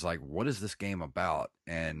 It was like, what is this game about?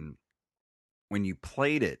 And when you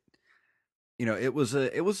played it, it was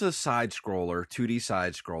a side scroller, 2D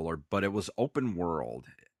side scroller, but it was open world.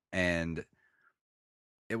 And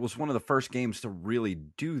it was one of the first games to really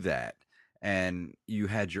do that. And you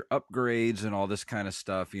had your upgrades and all this kind of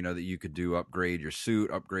stuff, that you could do: upgrade your suit,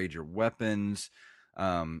 upgrade your weapons,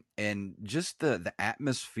 and just the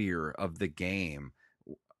atmosphere of the game,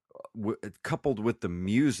 coupled with the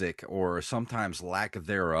music, or sometimes lack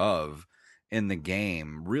thereof, in the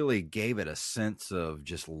game, really gave it a sense of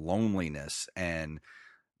just loneliness, and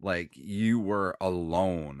like you were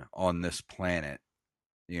alone on this planet.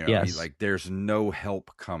 Yes. Like there's no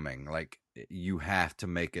help coming. Like you have to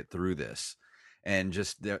make it through this. And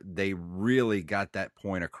just they really got that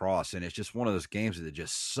point across. And it's just one of those games that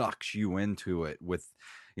just sucks you into it with,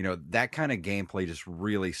 that kind of gameplay just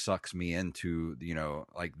really sucks me into,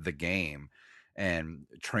 like the game, and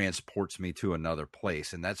transports me to another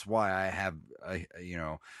place. And that's why I have a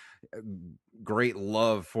great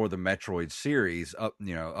love for the Metroid series up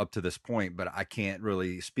to this point, but I can't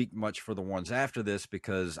really speak much for the ones after this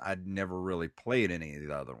because I'd never really played any of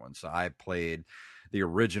the other ones. So I played the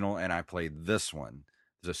original and I played this one.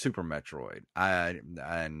 There's a Super Metroid.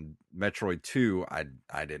 And Metroid 2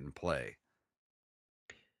 I didn't play.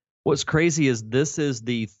 What's crazy is this is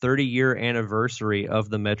the 30-year anniversary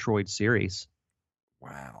of the Metroid series.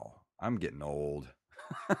 Wow. I'm getting old.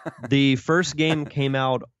 The first game came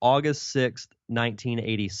out August 6th,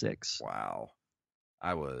 1986. Wow.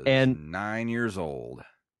 I was 9 years old.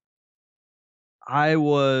 I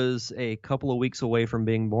was a couple of weeks away from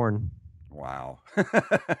being born. Wow.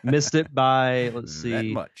 Missed it by, let's see, that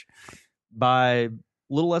much. By a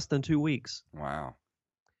little less than 2 weeks. Wow.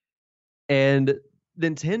 And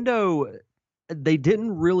Nintendo, they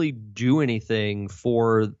didn't really do anything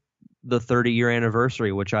for the 30-year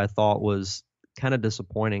anniversary, which I thought was kind of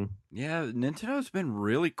disappointing. Yeah, Nintendo's been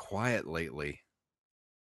really quiet lately.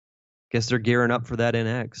 Guess they're gearing up for that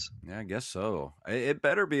NX. Yeah, I guess so. It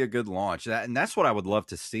better be a good launch. And that's what I would love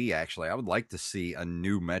to see, actually. I would like to see a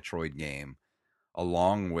new Metroid game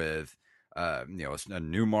along with, a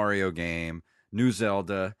new Mario game, new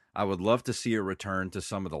Zelda. I would love to see a return to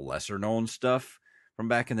some of the lesser known stuff from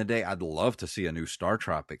back in the day. I'd love to see a new Star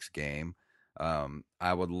Tropics game.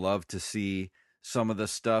 I would love to see some of the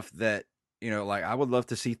stuff that, like I would love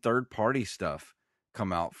to see third party stuff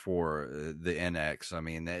come out for the NX. I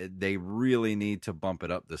mean, they really need to bump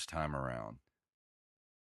it up this time around.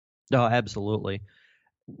 No, absolutely.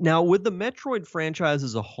 Now, with the Metroid franchise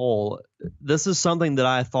as a whole, this is something that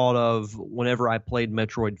I thought of whenever I played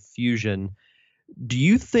Metroid Fusion. Do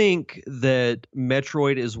you think that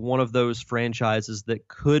Metroid is one of those franchises that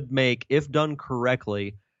could make, if done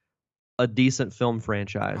correctly, a decent film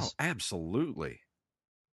franchise? Oh, absolutely.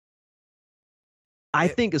 I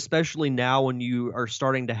think especially now when you are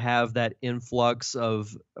starting to have that influx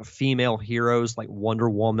of female heroes like Wonder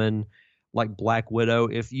Woman, like Black Widow,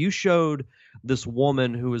 if you showed this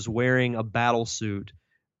woman who is wearing a battle suit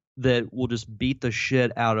that will just beat the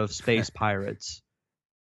shit out of space pirates,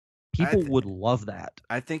 people would love that.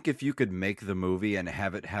 I think if you could make the movie and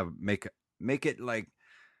make it like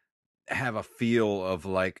have a feel of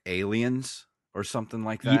like Aliens or something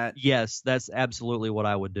like that. Yes, that's absolutely what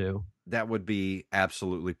I would do. That would be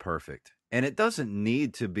absolutely perfect. And it doesn't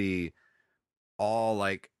need to be all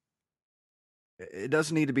like, it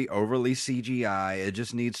doesn't need to be overly CGI. It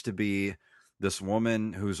just needs to be this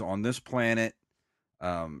woman who's on this planet,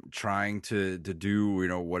 trying to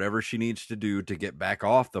do, whatever she needs to do to get back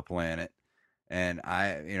off the planet. And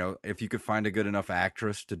if you could find a good enough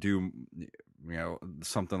actress to do,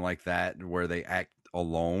 something like that where they act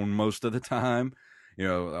alone most of the time,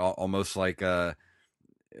 almost like the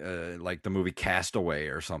movie Castaway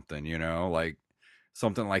or something, like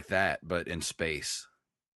something like that, but in space.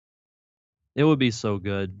 It would be so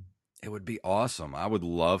good. It would be awesome. I would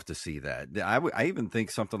love to see that. I even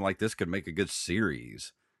think something like this could make a good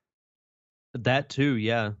series. That too,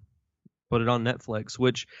 yeah. Put it on Netflix,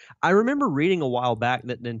 which I remember reading a while back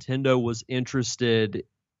that Nintendo was interested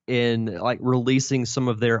in like releasing some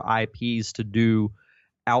of their IPs to do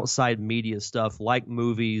outside media stuff like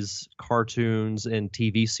movies, cartoons, and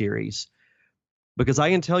TV series. Because I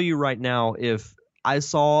can tell you right now, if I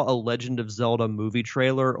saw a Legend of Zelda movie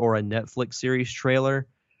trailer or a Netflix series trailer,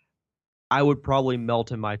 I would probably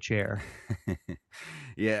melt in my chair.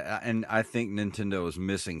 Yeah, and I think Nintendo is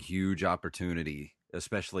missing huge opportunity,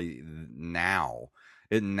 especially now.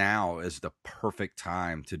 Now is the perfect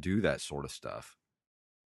time to do that sort of stuff.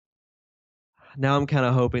 Now I'm kind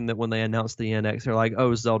of hoping that when they announce the NX, they're like,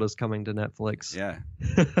 oh, Zelda's coming to Netflix. Yeah.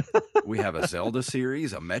 We have a Zelda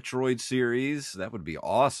series, a Metroid series. That would be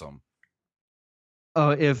awesome.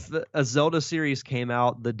 Oh, if a Zelda series came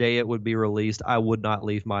out the day it would be released, I would not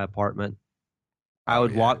leave my apartment. I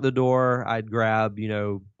would lock the door. I'd grab,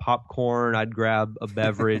 popcorn. I'd grab a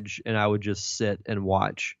beverage, and I would just sit and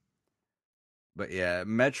watch. But yeah,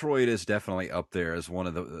 Metroid is definitely up there as one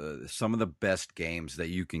of the some of the best games that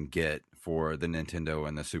you can get for the Nintendo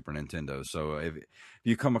and the Super Nintendo. So if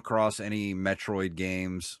you come across any Metroid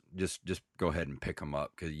games, just go ahead and pick them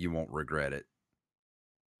up because you won't regret it.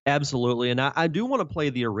 Absolutely. And I do want to play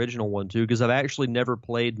the original one, too, because I've actually never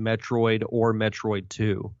played Metroid or Metroid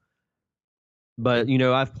 2. But,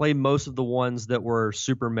 I've played most of the ones that were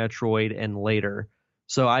Super Metroid and later.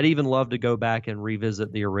 So I'd even love to go back and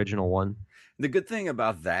revisit the original one. The good thing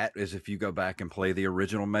about that is if you go back and play the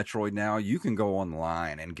original Metroid now, you can go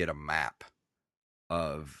online and get a map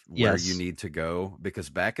of where you need to go. Because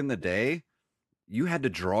back in the day, you had to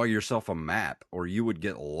draw yourself a map or you would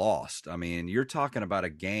get lost. I mean, you're talking about a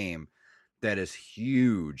game that is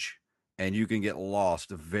huge and you can get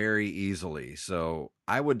lost very easily. So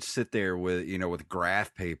I would sit there with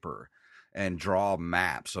graph paper and draw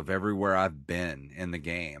maps of everywhere I've been in the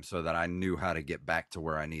game so that I knew how to get back to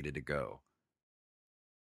where I needed to go.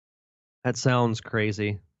 That sounds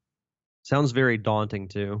crazy. Sounds very daunting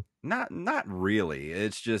too. Not really.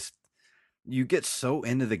 It's just you get so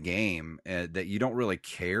into the game that you don't really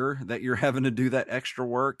care that you're having to do that extra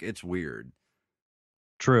work. It's weird.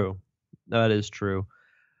 True. That is true.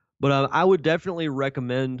 But I would definitely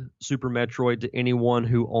recommend Super Metroid to anyone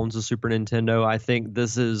who owns a Super Nintendo. I think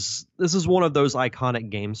this is one of those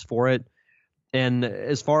iconic games for it. And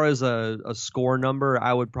as far as a score number,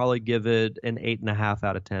 I would probably give it an 8.5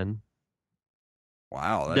 out of 10.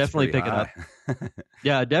 Wow, that's definitely pick high. it up.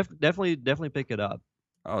 Yeah, definitely pick it up.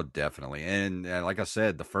 Oh, definitely. And like I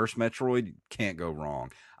said, the first Metroid can't go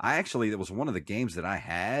wrong. It was one of the games that I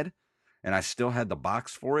had, and I still had the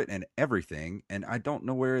box for it and everything, and I don't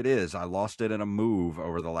know where it is. I lost it in a move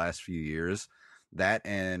over the last few years. That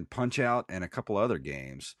and Punch Out and a couple other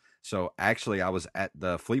games. So actually, I was at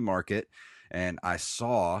the flea market and I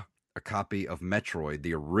saw a copy of Metroid,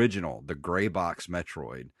 the original, the gray box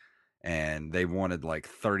Metroid, and they wanted like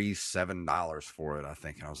 $37 for it, I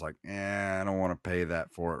think. And I was like, I don't want to pay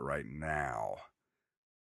that for it right now.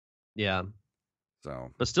 Yeah. So,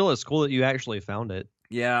 but still, it's cool that you actually found it.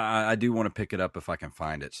 Yeah, I do want to pick it up if I can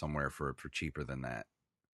find it somewhere for cheaper than that.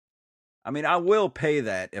 I mean, I will pay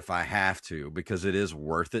that if I have to, because it is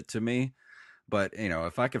worth it to me. But,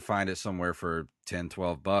 if I could find it somewhere for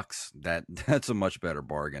 $10-$12, that's a much better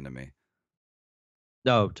bargain to me.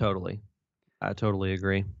 No, totally. I totally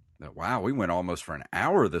agree. Wow, we went almost for an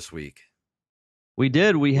hour this week. We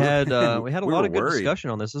did. We had a lot of good worried.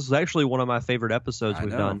 discussion on this. This is actually one of my favorite episodes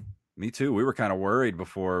we've done. Me too. We were kind of worried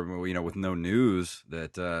before, with no news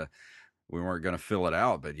that we weren't going to fill it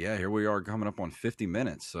out. But yeah, here we are coming up on 50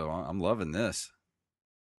 minutes. So I'm loving this.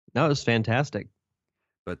 No, it's fantastic.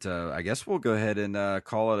 But I guess we'll go ahead and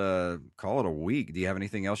call it a week. Do you have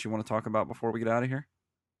anything else you want to talk about before we get out of here?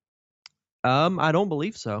 I don't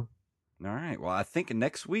believe so. All right. Well, I think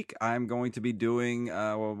next week I'm going to be doing,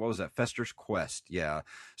 what was that? Fester's Quest. Yeah.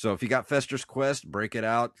 So if you got Fester's Quest, break it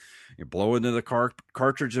out, you blow it into the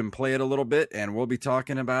cartridge and play it a little bit, and we'll be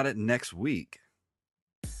talking about it next week.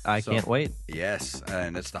 I can't wait. Yes,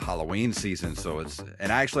 and it's the Halloween season, so I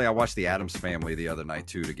watched The Addams Family the other night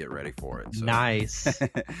too to get ready for it. So. Nice.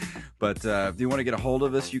 But if you want to get a hold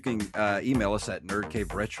of us, you can email us at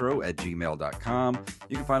nerdcaveretro@gmail.com.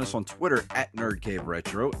 You can find us on Twitter at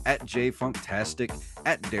nerdcaveretro, at jfunktastic,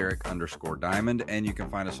 at Derek_Diamond, and you can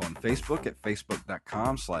find us on Facebook at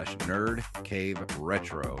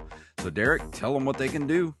facebook.com/nerdcaveretro. So Derek, tell them what they can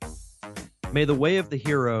do. May the way of the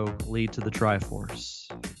hero lead to the Triforce.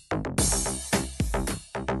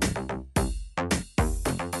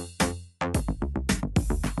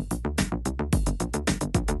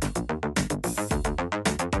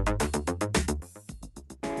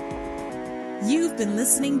 You've been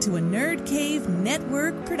listening to a Nerd Cave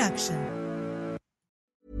Network production.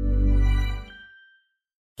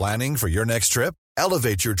 Planning for your next trip?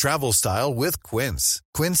 Elevate your travel style with Quince.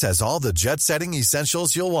 Quince has all the jet-setting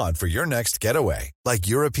essentials you'll want for your next getaway, like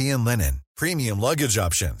European linen, premium luggage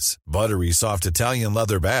options, buttery soft Italian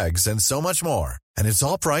leather bags, and so much more. And it's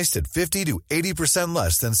all priced at 50 to 80%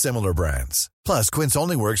 less than similar brands. Plus, Quince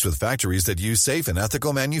only works with factories that use safe and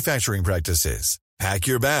ethical manufacturing practices. Pack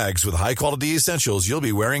your bags with high-quality essentials you'll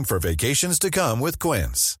be wearing for vacations to come with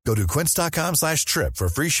Quince. Go to quince.com/trip for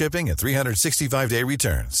free shipping and 365-day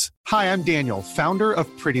returns. Hi, I'm Daniel, founder of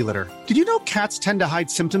Pretty Litter. Did you know cats tend to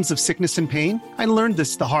hide symptoms of sickness and pain? I learned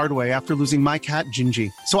this the hard way after losing my cat,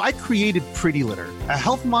 Gingy. So I created Pretty Litter, a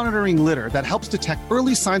health monitoring litter that helps detect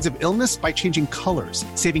early signs of illness by changing colors,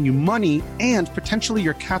 saving you money and potentially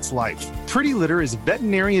your cat's life. Pretty Litter is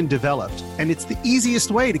veterinarian developed, and it's the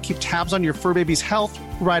easiest way to keep tabs on your fur baby's health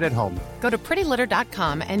right at home. Go to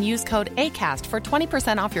prettylitter.com and use code ACAST for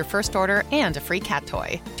 20% off your first order and a free cat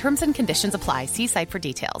toy. Terms and conditions apply. See site for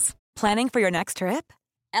details. Planning for your next trip?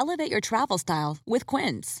 Elevate your travel style with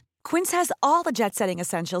Quince. Quince has all the jet-setting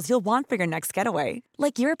essentials you'll want for your next getaway,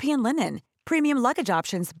 like European linen, premium luggage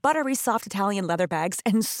options, buttery soft Italian leather bags,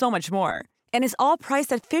 and so much more. And is all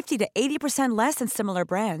priced at 50 to 80% less than similar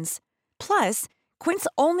brands. Plus, Quince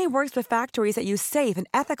only works with factories that use safe and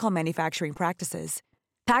ethical manufacturing practices.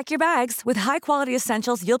 Pack your bags with high-quality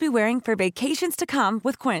essentials you'll be wearing for vacations to come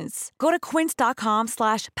with Quince. Go to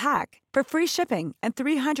quince.com/pack for free shipping and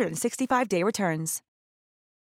 365-day returns.